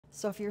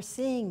So if you're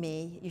seeing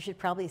me, you should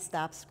probably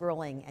stop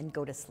scrolling and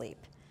go to sleep.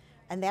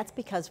 And that's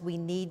because we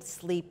need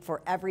sleep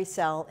for every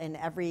cell in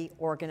every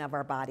organ of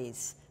our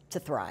bodies to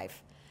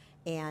thrive.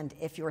 And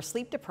if you're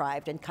sleep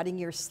deprived and cutting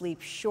your sleep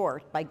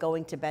short by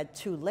going to bed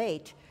too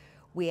late,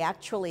 we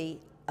actually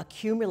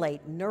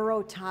accumulate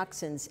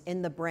neurotoxins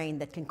in the brain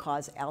that can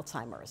cause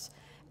Alzheimer's.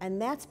 And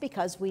that's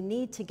because we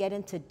need to get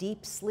into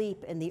deep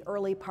sleep in the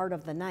early part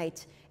of the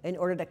night in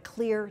order to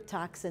clear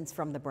toxins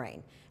from the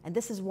brain. And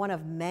this is one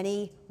of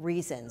many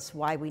reasons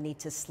why we need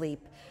to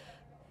sleep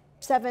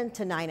 7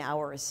 to 9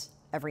 hours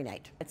every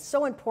night. It's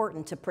so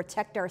important to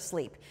protect our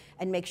sleep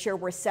and make sure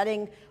we're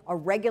setting a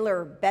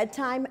regular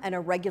bedtime and a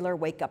regular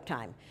wake-up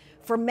time.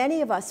 For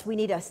many of us, we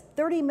need a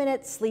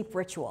 30-minute sleep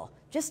ritual,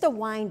 just a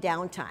wind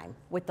down time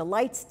with the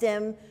lights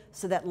dim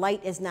so that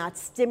light is not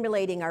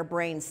stimulating our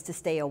brains to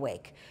stay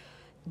awake.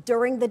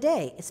 During the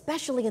day,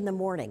 especially in the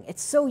morning,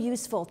 it's so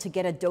useful to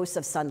get a dose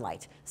of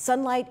sunlight.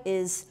 Sunlight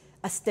is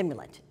a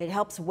stimulant. It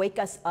helps wake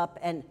us up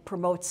and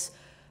promotes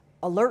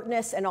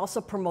alertness and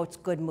also promotes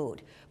good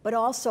mood. But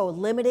also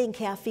limiting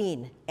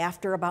caffeine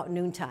after about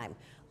noontime,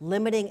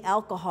 limiting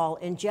alcohol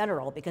in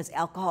general because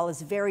alcohol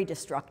is very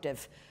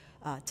destructive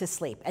to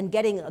sleep, and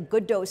getting a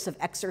good dose of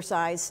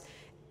exercise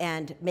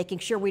and making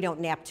sure we don't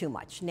nap too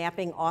much.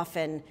 Napping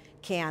often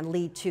can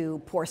lead to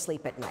poor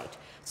sleep at night.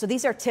 So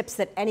these are tips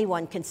that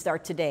anyone can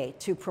start today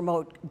to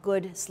promote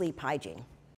good sleep hygiene.